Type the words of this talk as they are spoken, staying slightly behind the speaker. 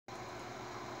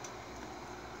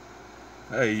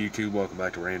Hey YouTube, welcome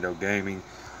back to Rando Gaming.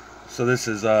 So this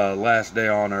is last day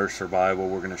on Earth survival.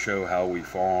 We're going to show how we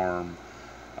farm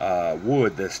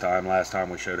wood this time. Last time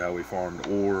we showed how we farmed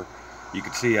ore. You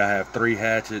can see I have 3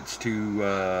 hatchets, 2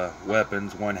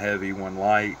 weapons, 1 heavy, 1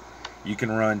 light. You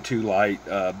can run 2 light.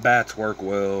 Bats work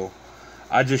well.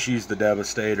 I just use the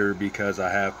Devastator because I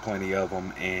have plenty of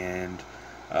them, and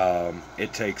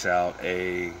it takes out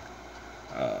a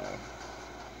uh,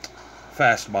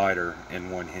 fast biter in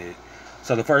 1 hit.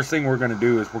 So the first thing we're going to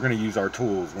do is we're going to use our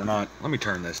tools. Let me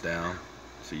turn this down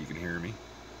so you can hear me.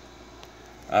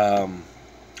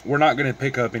 We're not going to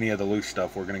pick up any of the loose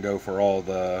stuff. We're going to go for all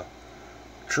the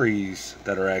trees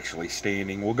that are actually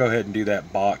standing. We'll go ahead and do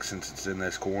that box since it's in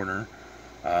this corner.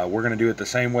 We're going to do it the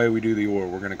same way we do the ore.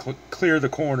 We're going to clear the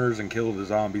corners and kill the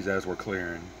zombies as we're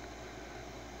clearing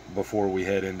before we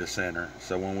head into center.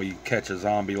 So when we catch a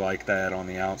zombie like that on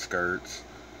the outskirts,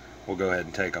 we'll go ahead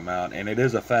and take them out. And it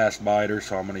is a fast biter,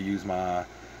 so I'm going to use my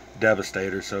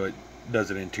Devastator so it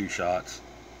does it in 2 shots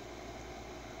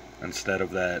instead of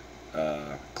that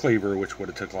cleaver, which would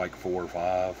have took like 4 or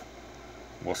 5.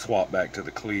 We'll swap back to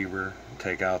the cleaver,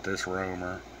 take out this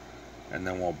roamer, and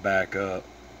then we'll back up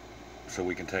so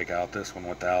we can take out this one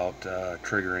without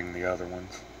triggering the other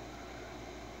ones.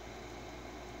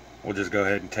 We'll just go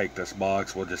ahead and take this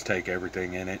box. We'll just take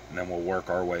everything in it, and then we'll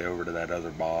work our way over to that other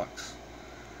box.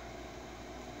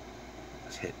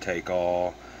 Hit take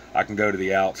all. I can go to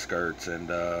the outskirts, and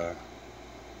I'm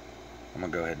gonna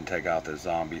go ahead and take out this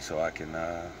zombie so I can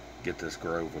get this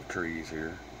grove of trees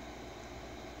here.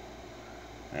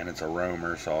 And it's a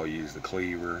roamer, so I'll use the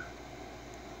cleaver.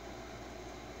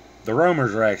 The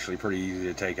roamers are actually pretty easy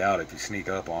to take out. If you sneak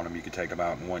up on them, you can take them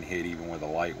out in 1 hit even with a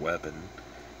light weapon.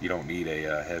 You don't need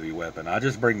a heavy weapon. I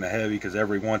just bring the heavy because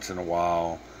every once in a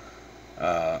while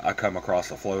I come across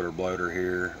a floater bloater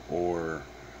here, or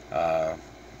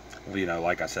you know,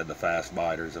 like I said, the fast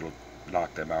biters, it'll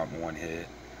knock them out in 1 hit.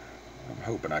 I'm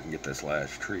hoping I can get this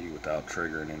last tree without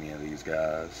triggering any of these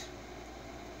guys.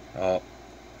 Oh,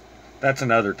 that's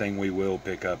another thing we will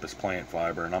pick up is plant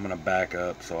fiber, and I'm going to back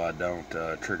up so I don't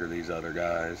trigger these other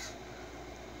guys.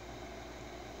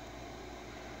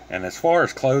 And as far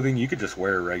as clothing, you could just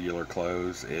wear regular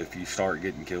clothes. If you start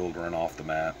getting killed, run off the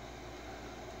map.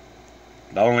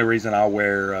 The only reason I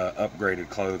wear upgraded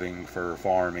clothing for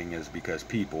farming is because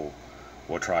people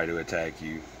will try to attack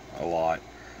you a lot.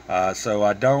 So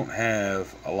I don't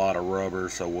have a lot of rubber,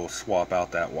 so we'll swap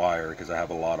out that wire because I have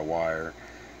a lot of wire.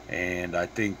 And I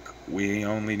think we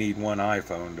only need 1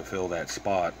 iPhone to fill that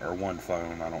spot, or 1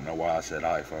 phone. I don't know why I said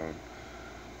iPhone.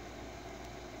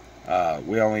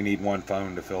 We only need 1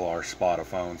 phone to fill our spot of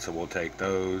phones, so we'll take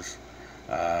those.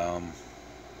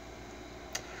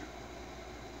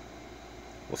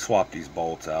 We'll swap these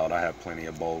bolts out. I have plenty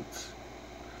of bolts.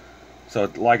 So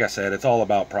like I said, it's all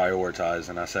about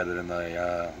prioritizing. I said it in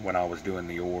the when I was doing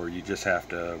the ore. You just have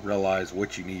to realize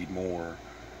what you need more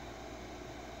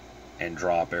and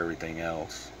drop everything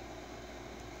else.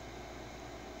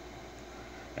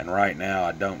 And right now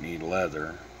I don't need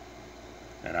leather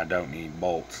and I don't need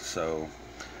bolts, so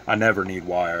I never need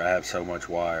wire. I have so much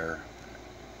wire.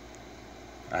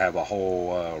 I have a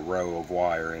whole row of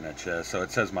wire in a chest. So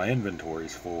it says my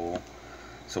inventory's full.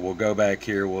 So we'll go back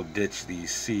here, we'll ditch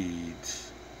these seeds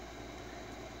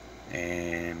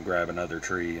and grab another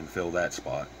tree and fill that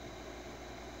spot.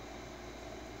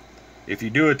 If you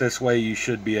do it this way, you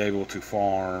should be able to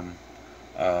farm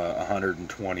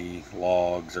 120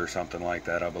 logs or something like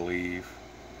that, I believe.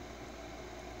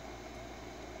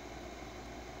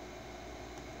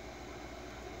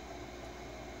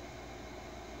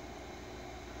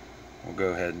 We'll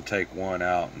go ahead and take 1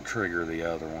 out and trigger the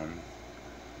other one.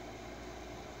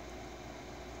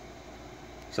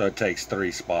 So it takes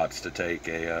 3 spots to take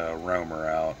a roamer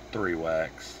out, 3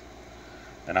 whacks.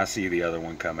 And I see the other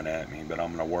one coming at me, but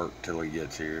I'm going to work till he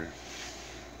gets here.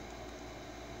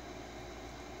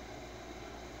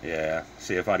 Yeah,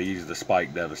 see, if I'd used the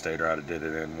spike Devastator, I'd have did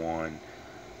it in 1.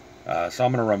 So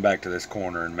I'm going to run back to this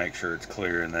corner and make sure it's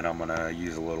clear, and then I'm going to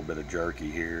use a little bit of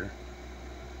jerky here.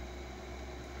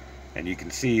 And you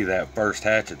can see that first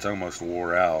hatchet's almost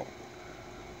wore out.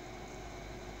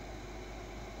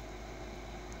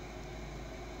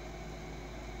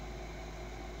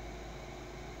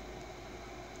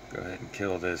 Go ahead and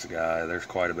kill this guy. There's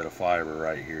quite a bit of fiber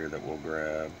right here that we'll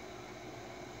grab.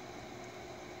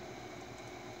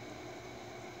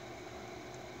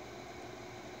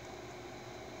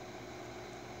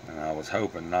 And I was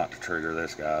hoping not to trigger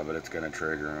this guy, but it's going to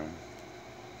trigger him.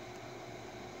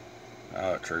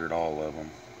 Oh, it triggered all of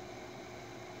them.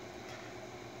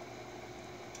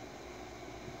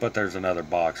 But there's another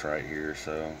box right here,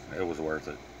 so it was worth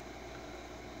it.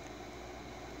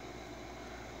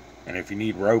 And if you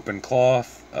need rope and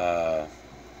cloth,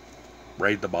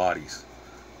 raid the bodies.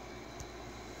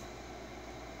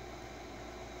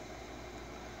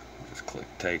 Just click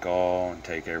take all and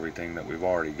take everything that we've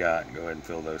already got and go ahead and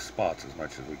fill those spots as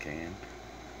much as we can.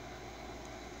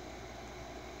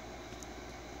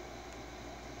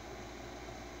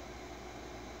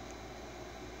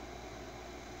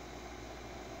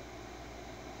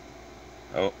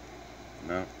 Oh,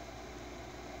 no.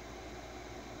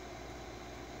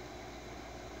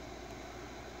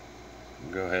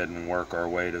 Go ahead and work our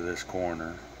way to this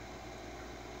corner.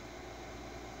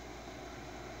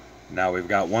 Now we've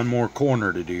got one more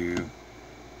corner to do.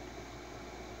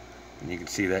 And you can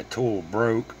see that tool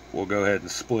broke. We'll go ahead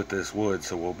and split this wood,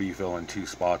 so we'll be filling 2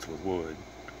 spots with wood.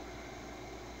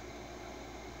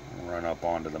 We'll run up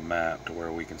onto the map to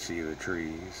where we can see the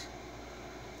trees.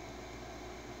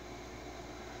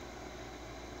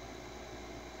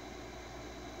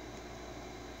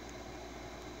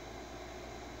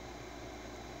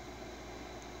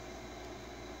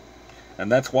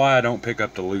 And that's why I don't pick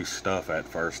up the loose stuff at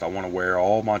first. I want to wear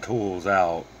all my tools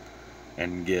out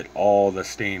and get all the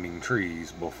standing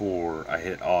trees before I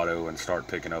hit auto and start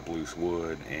picking up loose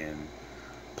wood and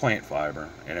plant fiber.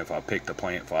 And if I pick the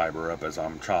plant fiber up as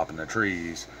I'm chopping the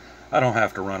trees, I don't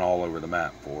have to run all over the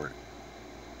map for it.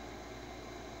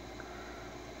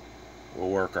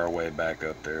 We'll work our way back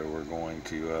up there. We're going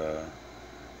to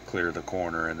clear the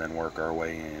corner and then work our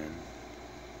way in.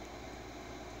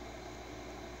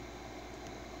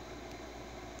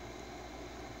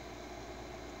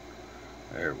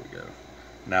 There we go.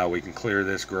 Now we can clear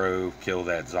this grove, kill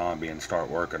that zombie, and start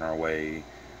working our way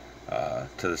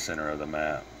to the center of the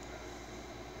map.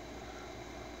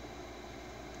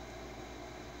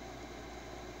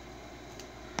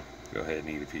 Go ahead and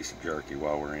eat a piece of jerky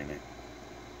while we're in it.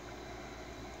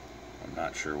 I'm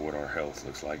not sure what our health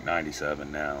looks like.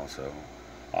 97 now, so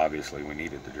obviously we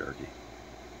needed the jerky.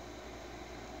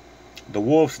 The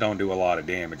wolves don't do a lot of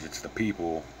damage. It's the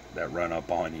people that run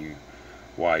up on you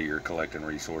while you're collecting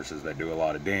resources that do a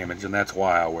lot of damage, and that's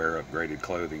why I wear upgraded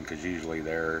clothing, because usually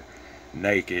they're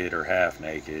naked or half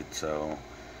naked. So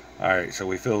alright, so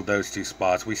we filled those 2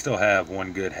 spots. We still have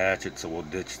one good hatchet, so we'll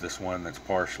ditch this one that's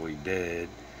partially dead,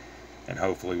 and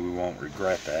hopefully we won't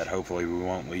regret that. Hopefully we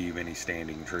won't leave any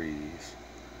standing trees.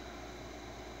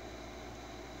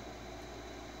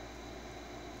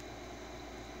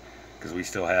 Because we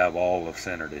still have all of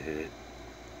center to hit.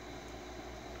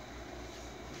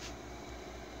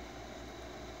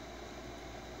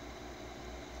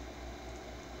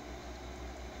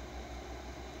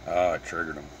 Oh, it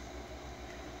triggered him.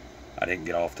 I didn't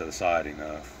get off to the side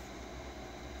enough.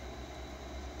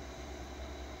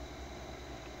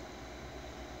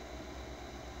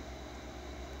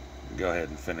 Go ahead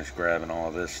and finish grabbing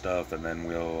all this stuff, and then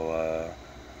we'll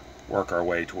work our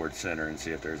way towards center and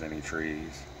see if there's any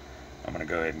trees. I'm going to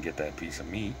go ahead and get that piece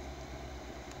of meat.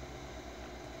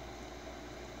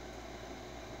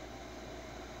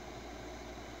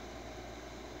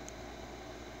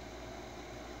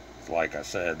 Like I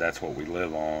said, that's what we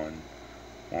live on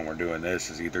when we're doing this,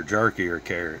 is either jerky or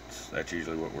carrots. That's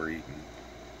usually what we're eating.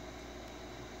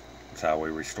 That's how we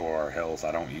restore our health.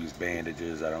 I don't use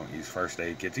bandages. I don't use first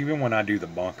aid kits. Even when I do the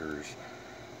bunkers,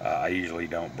 I usually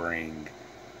don't bring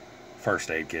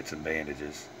first aid kits and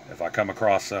bandages. If I come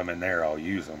across some in there, I'll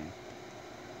use them.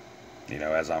 You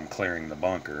know, as I'm clearing the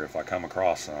bunker, if I come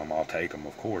across some, I'll take them,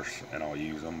 of course, and I'll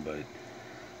use them. But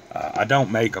I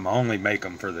don't make them. I only make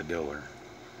them for the dealer.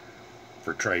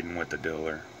 For trading with the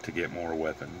dealer to get more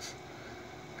weapons,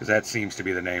 because that seems to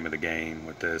be the name of the game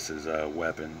with this, is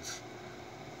weapons.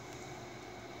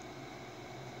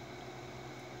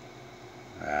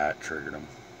 That triggered him.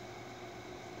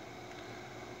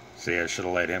 See, I should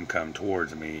have let him come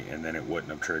towards me, and then it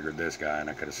wouldn't have triggered this guy, and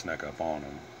I could have snuck up on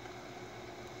him.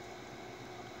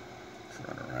 Let's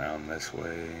run around this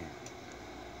way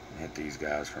and hit these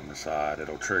guys from the side.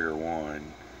 It'll trigger one.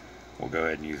 We'll go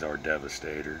ahead and use our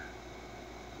Devastator.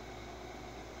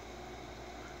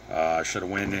 I should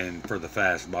have went in for the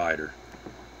fast biter.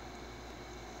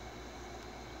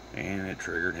 And it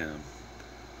triggered him.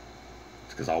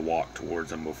 It's because I walked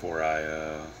towards him before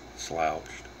I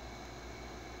slouched.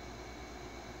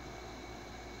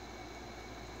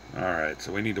 Alright,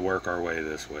 so we need to work our way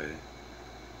this way.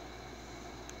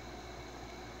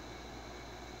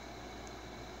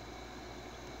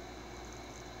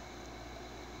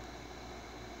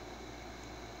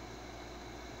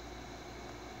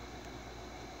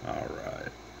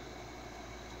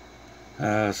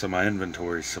 So my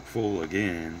inventory's full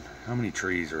again. How many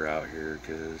trees are out here?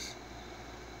 Because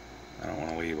I don't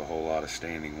want to leave a whole lot of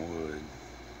standing wood.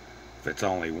 If it's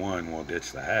only one, we'll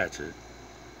ditch the hatchet.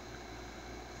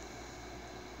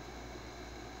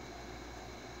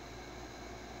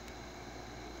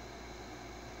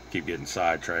 Keep getting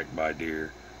sidetracked by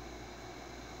deer.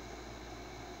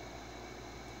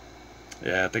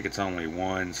 Yeah, I think it's only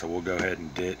one, so we'll go ahead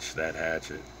and ditch that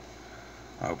hatchet.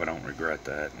 I hope I don't regret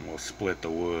that. And we'll split the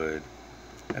wood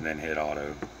and then hit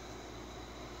auto.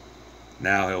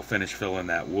 Now he'll finish filling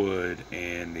that wood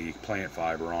and the plant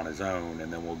fiber on his own,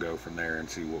 and then we'll go from there and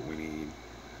see what we need.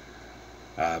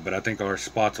 But I think our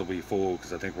spots will be full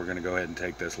because I think we're going to go ahead and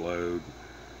take this load.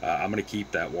 I'm going to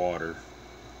keep that water.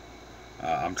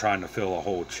 I'm trying to fill a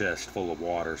whole chest full of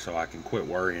water so I can quit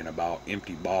worrying about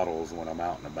empty bottles when I'm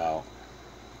out and about.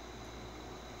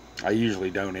 I usually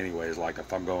don't anyways. Like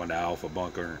if I'm going to Alpha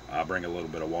Bunker, I bring a little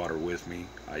bit of water with me.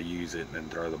 I use it and then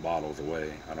throw the bottles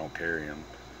away. I don't carry them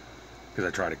because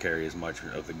I try to carry as much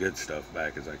of the good stuff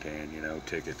back as I can, you know,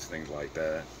 tickets, things like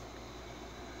that.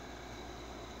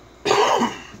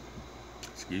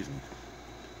 Excuse me.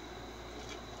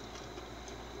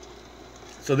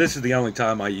 So this is the only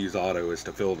time I use auto, is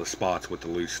to fill the spots with the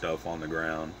loose stuff on the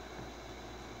ground.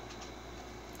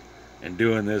 And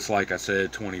doing this, like I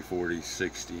said, 20, 40,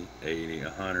 60, 80,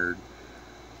 100.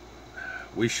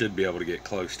 We should be able to get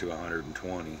close to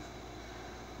 120.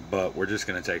 But we're just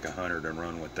going to take 100 and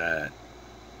run with that.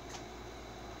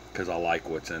 Because I like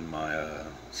what's in my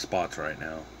spots right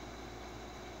now.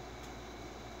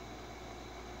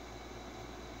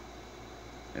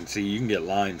 And see, you can get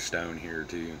limestone here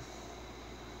too.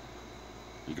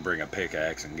 You can bring a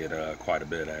pickaxe and get quite a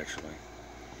bit actually.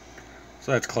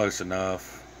 So that's close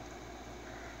enough.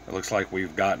 It looks like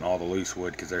we've gotten all the loose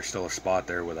wood because there's still a spot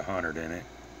there with 100 in it.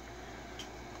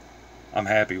 I'm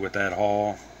happy with that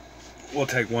haul. We'll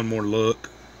take one more look.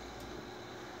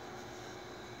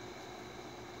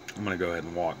 I'm going to go ahead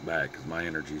and walk back because my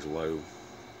energy's low.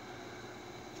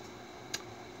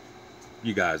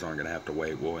 You guys aren't going to have to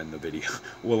wait. We'll end the video.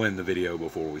 We'll end the video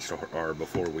before we start, or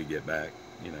before we get back,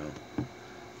 you know.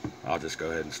 I'll just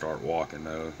go ahead and start walking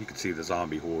though. You can see the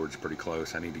zombie horde's pretty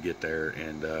close. I need to get there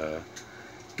and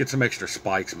get some extra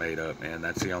spikes made up, man.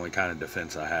 That's the only kind of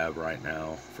defense I have right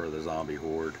now for the zombie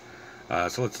horde.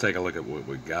 So let's take a look at what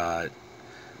we got.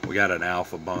 We got an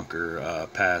Alpha Bunker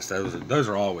pass. Those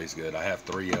are always good. I have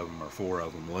 3 of them or 4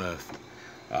 of them left.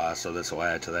 So this will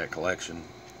add to that collection.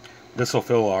 This will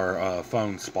fill our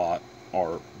phone spot,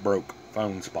 our broke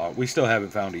phone spot. We still haven't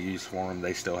found a use for them.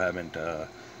 They still haven't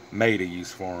made a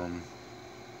use for them.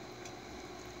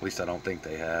 At least I don't think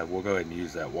they have. We'll go ahead and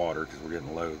use that water because we're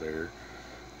getting low there.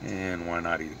 And why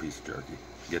not eat a piece of jerky?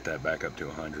 Get that back up to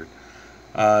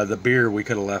 100. The beer we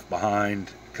could have left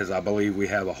behind because I believe we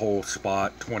have a whole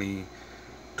spot, 20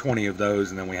 of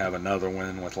those, and then we have another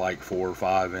one with like 4 or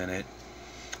 5 in it.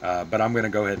 But I'm going to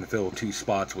go ahead and fill 2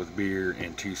 spots with beer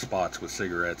and 2 spots with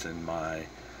cigarettes in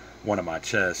one of my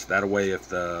chests. That way if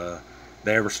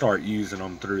they ever start using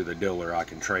them through the dealer, I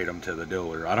can trade them to the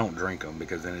dealer. I don't drink them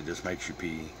because then it just makes you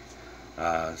pee.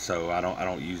 So I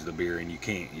don't use the beer, and you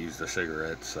can't use the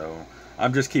cigarettes. So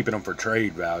I'm just keeping them for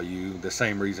trade value. The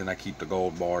same reason I keep the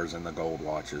gold bars and the gold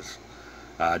watches,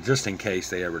 just in case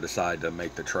they ever decide to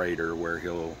make the trader where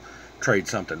he'll trade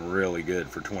something really good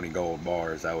for 20 gold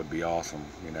bars. That would be awesome,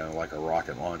 you know, like a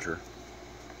rocket launcher.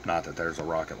 Not that there's a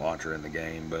rocket launcher in the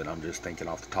game, but I'm just thinking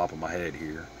off the top of my head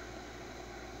here.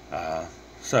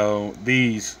 So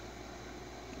these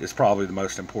is probably the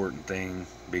most important thing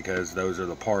because those are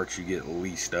the parts you get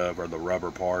least of, are the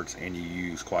rubber parts, and you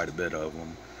use quite a bit of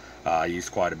them. I use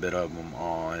quite a bit of them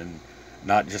on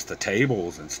not just the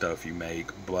tables and stuff you make,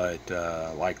 but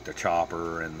like the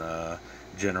chopper and the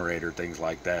generator, things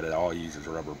like that. It all uses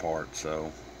rubber parts,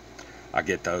 so I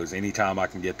get those anytime I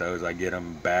can get those. I get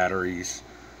them. Batteries,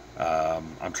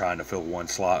 I'm trying to fill one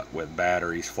slot with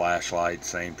batteries. Flashlights,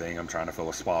 same thing. I'm trying to fill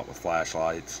a spot with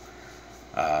flashlights.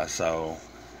 So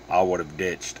I would have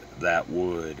ditched that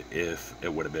wood if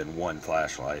it would have been one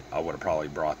flashlight. I would have probably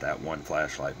brought that one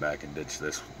flashlight back and ditched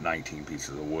this 19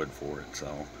 pieces of wood for it. So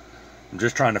I'm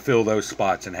just trying to fill those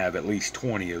spots and have at least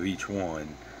 20 of each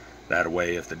one. That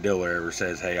way if the dealer ever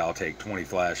says, hey, I'll take 20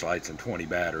 flashlights and 20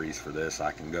 batteries for this,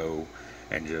 I can go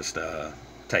and just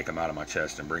take them out of my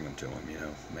chest and bring them to him, you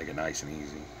know, make it nice and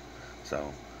easy.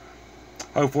 So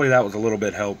hopefully that was a little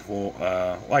bit helpful.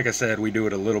 Like I said, we do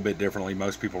it a little bit differently.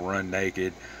 Most people run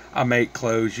naked. I make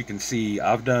clothes. You can see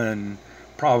I've done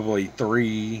probably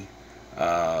 3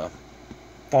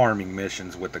 farming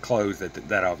missions with the clothes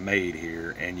that I've made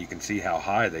here, and you can see how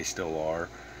high they still are.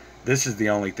 This is the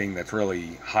only thing that's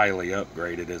really highly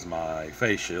upgraded is my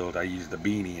face shield. I use the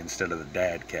beanie instead of the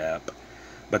dad cap.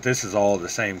 But this is all the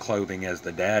same clothing as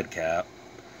the dad cap.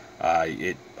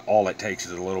 all it takes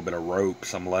is a little bit of rope,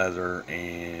 some leather,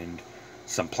 and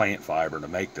some plant fiber to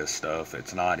make this stuff.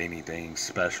 It's not anything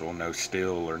special, no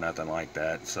steel or nothing like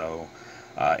that. So,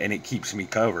 and it keeps me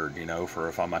covered, you know, for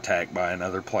if I'm attacked by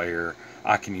another player,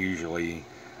 I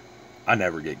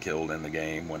never get killed in the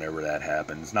game whenever that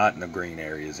happens. Not in the green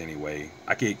areas anyway.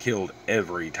 I get killed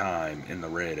every time in the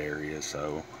red areas,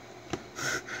 so,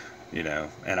 you know.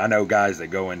 And I know guys that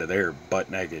go into there butt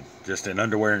naked, just in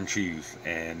underwear and shoes,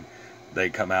 and they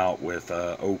come out with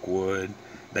oak wood.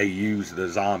 They use the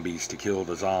zombies to kill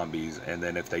the zombies, and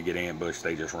then if they get ambushed,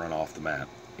 they just run off the map.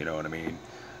 You know what I mean?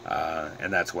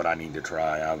 And that's what I need to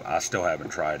try. I still haven't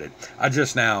tried it. I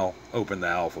just now opened the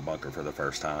Alpha Bunker for the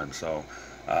first time, so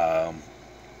I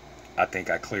think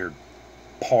I cleared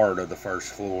part of the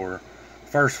first floor.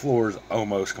 First floor is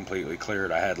almost completely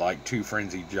cleared. I had like 2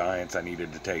 frenzied giants I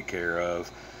needed to take care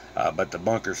of. But the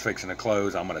bunker's fixing to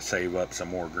close. I'm going to save up some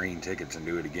more green tickets and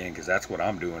do it again, because that's what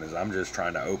I'm doing, is I'm just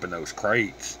trying to open those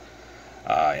crates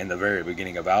in the very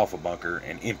beginning of Alpha Bunker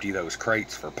and empty those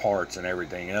crates for parts and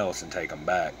everything else and take them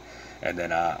back. And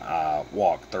then I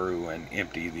walk through and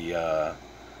empty the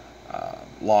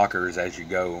lockers as you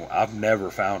go. I've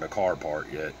never found a car part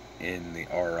yet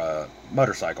or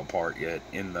motorcycle part yet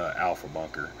in the Alpha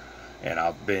Bunker, and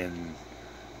I've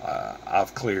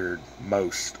cleared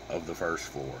most of the first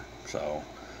floor. So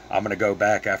I'm gonna go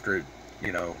back after it,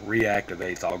 you know,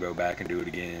 reactivates. I'll go back and do it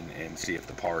again and see if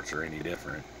the parts are any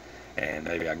different, and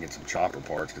maybe I can get some chopper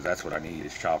parts, because that's what I need,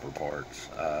 is chopper parts,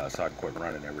 so I can quit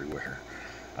running everywhere.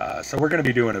 So we're gonna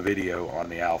be doing a video on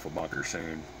the Alpha Bunker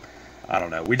soon. I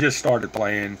don't know. We just started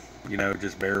playing. You know,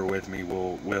 just bear with me.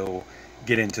 We'll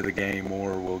get into the game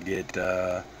more. We'll get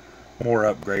more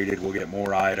upgraded. We'll get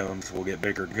more items. We'll get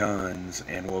bigger guns,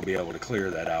 and we'll be able to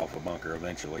clear that Alpha Bunker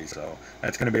eventually. So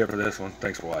that's going to be it for this one.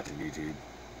 Thanks for watching, YouTube.